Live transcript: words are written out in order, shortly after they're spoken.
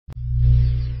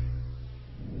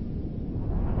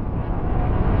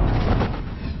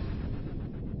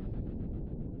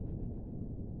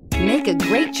Make a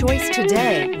great choice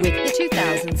today with the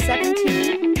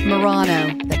 2017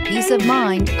 Murano. The peace of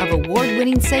mind of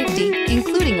award-winning safety,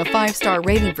 including a 5-star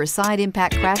rating for side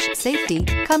impact crash safety,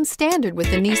 comes standard with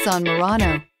the Nissan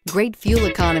Murano. Great fuel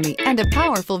economy and a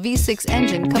powerful V6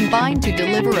 engine combine to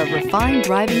deliver a refined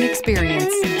driving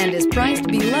experience and is priced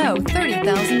below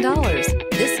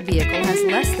 $30,000. This vehicle has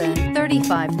less than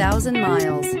 35,000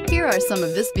 miles. Here are some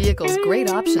of this vehicle's great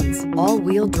options: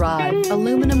 all-wheel drive,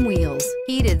 aluminum wheels,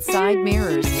 heated side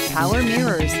mirrors, power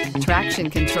mirrors, traction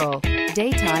control,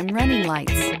 daytime running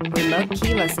lights, remote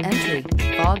keyless entry,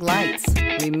 fog lights,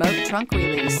 remote trunk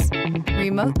release,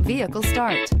 remote vehicle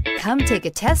start. Come take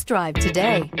a test drive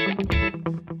today.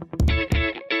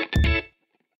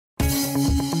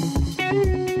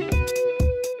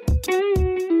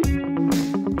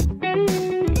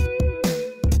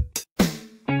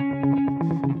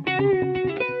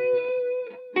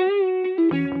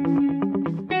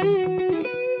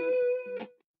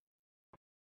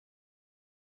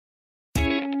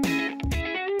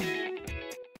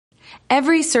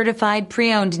 Every certified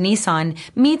pre-owned Nissan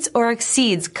meets or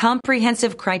exceeds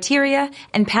comprehensive criteria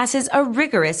and passes a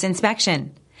rigorous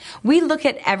inspection. We look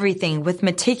at everything with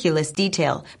meticulous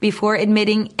detail before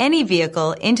admitting any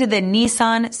vehicle into the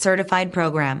Nissan Certified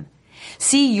program.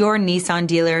 See your Nissan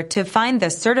dealer to find the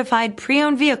certified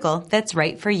pre-owned vehicle that's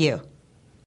right for you.